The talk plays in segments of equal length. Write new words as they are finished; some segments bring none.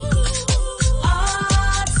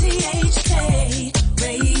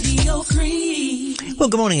Well,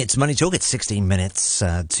 good morning. It's Money Talk. It's 16 minutes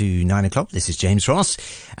to 9 o'clock. This is James Ross.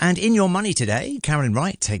 And in Your Money today, Carolyn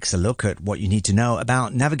Wright takes a look at what you need to know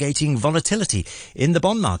about navigating volatility in the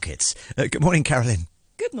bond markets. Good morning, Carolyn.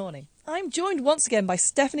 Good morning. I'm joined once again by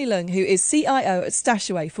Stephanie Leung, who is CIO at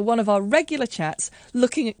Stashaway, for one of our regular chats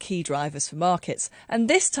looking at key drivers for markets. And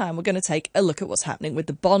this time we're going to take a look at what's happening with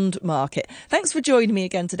the bond market. Thanks for joining me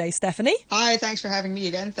again today, Stephanie. Hi, thanks for having me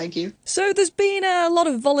again. Thank you. So there's been a lot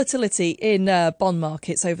of volatility in bond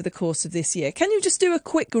markets over the course of this year. Can you just do a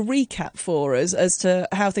quick recap for us as to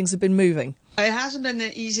how things have been moving? It hasn't been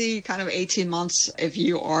an easy kind of 18 months if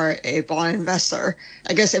you are a bond investor.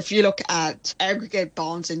 I guess if you look at aggregate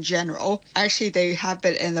bonds in general, actually they have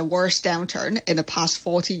been in the worst downturn in the past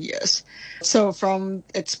 40 years. So from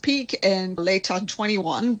its peak in late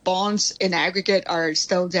 2021, bonds in aggregate are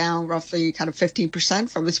still down roughly kind of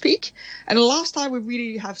 15% from its peak. And the last time we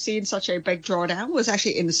really have seen such a big drawdown was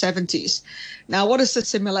actually in the 70s. Now, what is the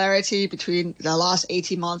similarity between the last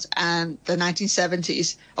 18 months and the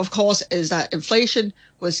 1970s? Of course, is that inflation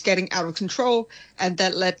was getting out of control, and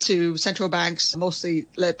that led to central banks, mostly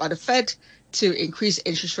led by the Fed, to increase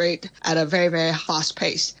interest rate at a very, very fast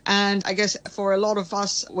pace. And I guess for a lot of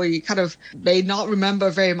us, we kind of may not remember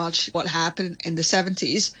very much what happened in the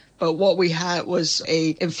 70s, but what we had was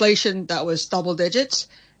a inflation that was double digits.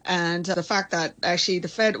 And the fact that actually the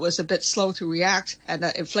Fed was a bit slow to react and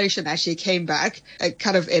that inflation actually came back at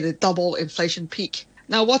kind of at a double inflation peak.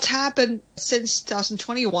 Now, what's happened since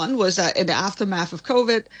 2021 was that in the aftermath of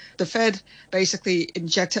COVID, the Fed basically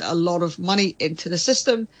injected a lot of money into the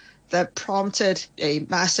system that prompted a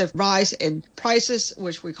massive rise in prices,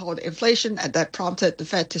 which we called inflation, and that prompted the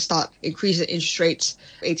Fed to start increasing interest rates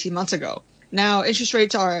 18 months ago. Now, interest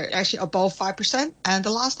rates are actually above 5%. And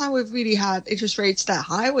the last time we've really had interest rates that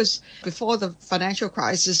high was before the financial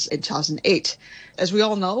crisis in 2008. As we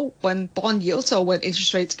all know, when bond yields or when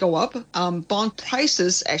interest rates go up, bond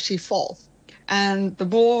prices actually fall. And the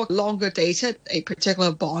more longer dated a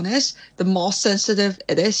particular bond is, the more sensitive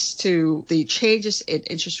it is to the changes in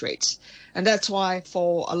interest rates. And that's why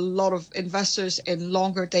for a lot of investors in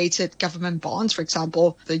longer dated government bonds, for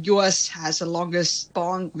example, the US has the longest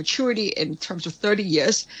bond maturity in terms of 30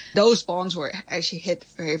 years. Those bonds were actually hit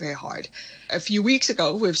very, very hard. A few weeks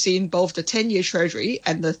ago, we've seen both the 10-year Treasury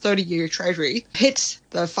and the 30-year Treasury hit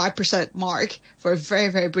the 5% mark for a very,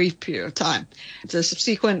 very brief period of time. The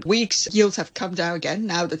subsequent weeks, yields have come down again.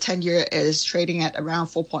 Now the 10-year is trading at around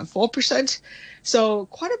 4.4%. So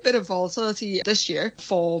quite a bit of volatility this year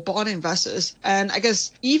for bond investors. And I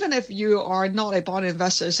guess even if you are not a bond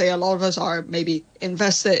investor, say a lot of us are maybe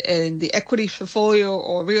invested in the equity portfolio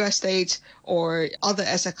or real estate or other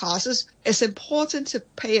asset classes, it's important to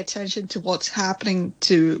pay attention to what's happening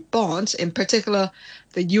to bonds, in particular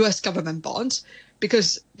the US government bonds,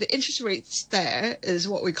 because the interest rates there is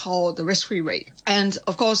what we call the risk-free rate. And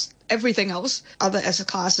of course, everything else, other asset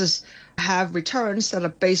classes have returns that are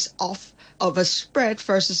based off of a spread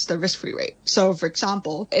versus the risk-free rate. So for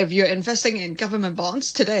example, if you're investing in government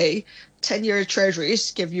bonds today, 10-year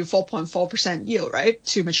treasuries give you 4.4% yield, right,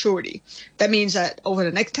 to maturity. That means that over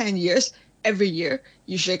the next 10 years, every year,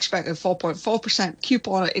 you should expect a 4.4%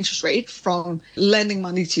 coupon or interest rate from lending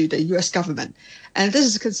money to the US government. And this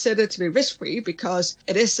is considered to be risk-free because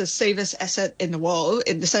it is the safest asset in the world,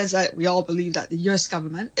 in the sense that we all believe that the US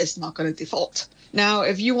government is not going to default. Now,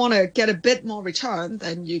 if you want to get a bit more return,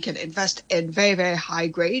 then you can invest in very, very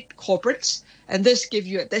high-grade corporates, and this gives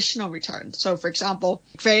you additional return. So, for example,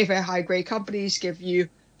 very, very high-grade companies give you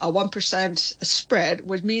a 1% spread,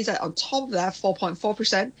 which means that on top of that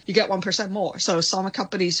 4.4%, you get 1% more. So some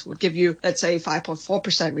companies would give you, let's say,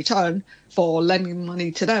 5.4% return for lending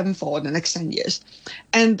money to them for the next 10 years.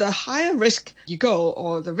 And the higher risk you go,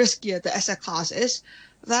 or the riskier the asset class is,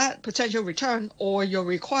 that potential return or your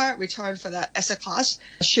required return for that asset class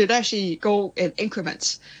should actually go in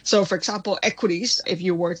increments. So for example, equities, if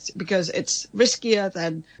you were because it's riskier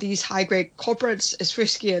than these high-grade corporates, it's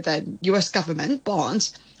riskier than US government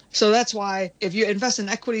bonds. So that's why if you invest in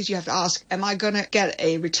equities, you have to ask, am I going to get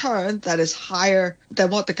a return that is higher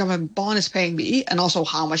than what the government bond is paying me, and also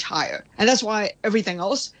how much higher? And that's why everything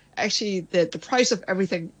else, actually the price of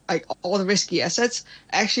everything, like all the risky assets,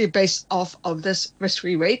 actually based off of this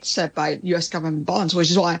risk-free rate set by US government bonds,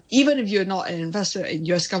 which is why even if you're not an investor in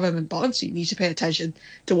US government bonds, you need to pay attention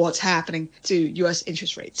to what's happening to US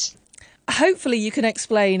interest rates. Hopefully you can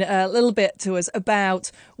explain a little bit to us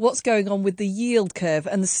about what's going on with the yield curve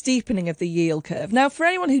and the steepening of the yield curve. Now, for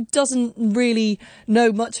anyone who doesn't really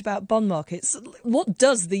know much about bond markets, what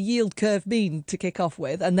does the yield curve mean to kick off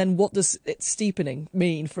with? And then what does its steepening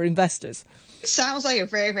mean for investors? It sounds like a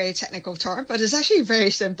very, very technical term, but it's actually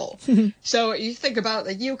very simple. So you think about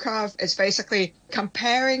the yield curve is basically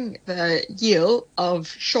comparing the yield of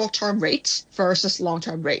short-term rates versus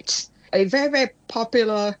long-term rates. A very, very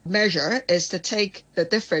popular measure is to take the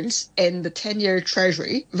difference in the 10-year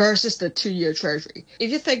treasury versus the 2-year treasury.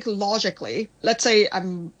 If you think logically, let's say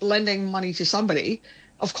I'm lending money to somebody,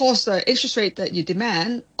 of course, the interest rate that you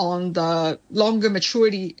demand on the longer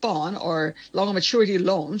maturity bond or longer maturity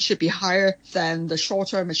loan should be higher than the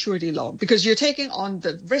shorter maturity loan because you're taking on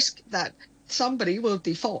the risk that somebody will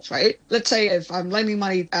default, right? Let's say if I'm lending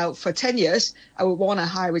money out for 10 years, I would want a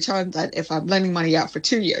higher return than if I'm lending money out for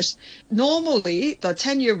 2 years. Normally, the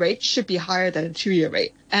 10-year rate should be higher than the 2-year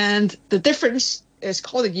rate. And the difference is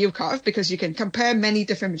called a yield curve because you can compare many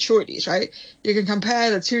different maturities, right? You can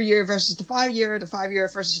compare the 2-year versus the 5-year, the 5-year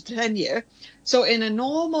versus the 10-year. So in a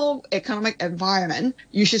normal economic environment,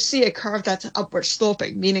 you should see a curve that's upward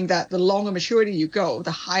sloping, meaning that the longer maturity you go,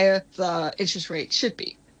 the higher the interest rate should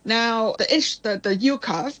be. Now, the yield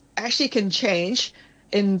curve actually can change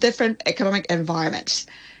in different economic environments.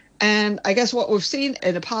 And I guess what we've seen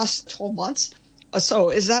in the past 12 months or so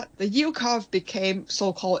is that the yield curve became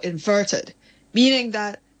so-called inverted, meaning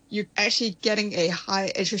that you're actually getting a higher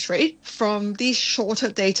interest rate from these shorter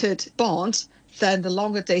dated bonds than the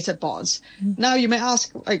longer dated bonds. Now, you may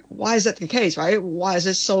ask, like, why is that the case, right? Why is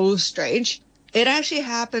it so strange? It actually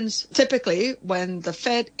happens typically when the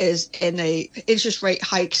Fed is in a interest rate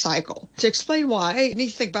hike cycle. To explain why, you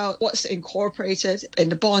need to think about what's incorporated in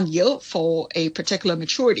the bond yield for a particular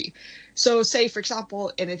maturity. So say, for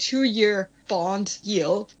example, in a 2-year bond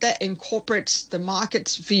yield, that incorporates the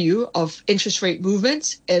market's view of interest rate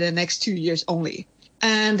movements in the next 2 years only.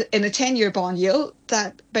 And in a 10-year bond yield,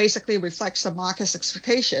 that basically reflects the market's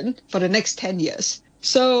expectation for the next 10 years.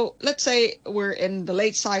 So let's say we're in the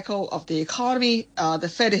late cycle of the economy, the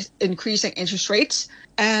Fed is increasing interest rates,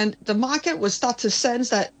 and the market will start to sense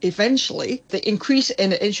that eventually the increase in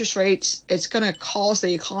the interest rates is going to cause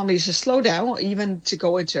the economy to slow down or even to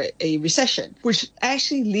go into a recession, which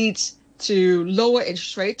actually leads to lower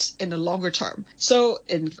interest rates in the longer term. So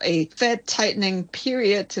in a Fed tightening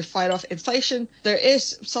period to fight off inflation, there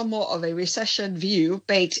is somewhat of a recession view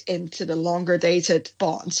baked into the longer dated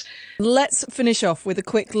bonds. Let's finish off with a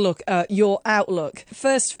quick look at your outlook.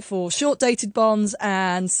 First for short dated bonds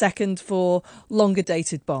and second for longer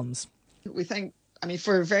dated bonds. We think,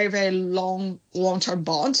 for very, very long-term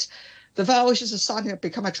bonds, the valuations are starting to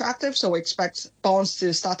become attractive, so we expect bonds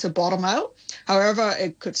to start to bottom out. However,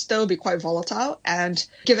 it could still be quite volatile, and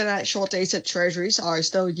given that short-dated treasuries are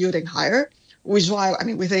still yielding higher, which is why,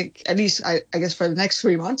 we think, at least, I guess, for the next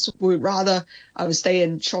 3 months, we'd rather stay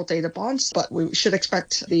in short-dated bonds, but we should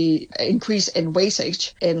expect the increase in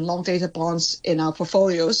weightage in long-dated bonds in our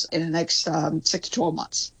portfolios in the next 6 to 12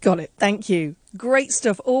 months. Got it. Thank you. Great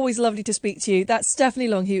stuff. Always lovely to speak to you. That's Stephanie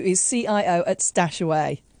Leung, who is CIO at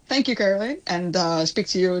Stashaway. Thank you, Carolyn, and speak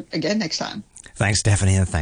to you again next time. Thanks, Stephanie, and thanks.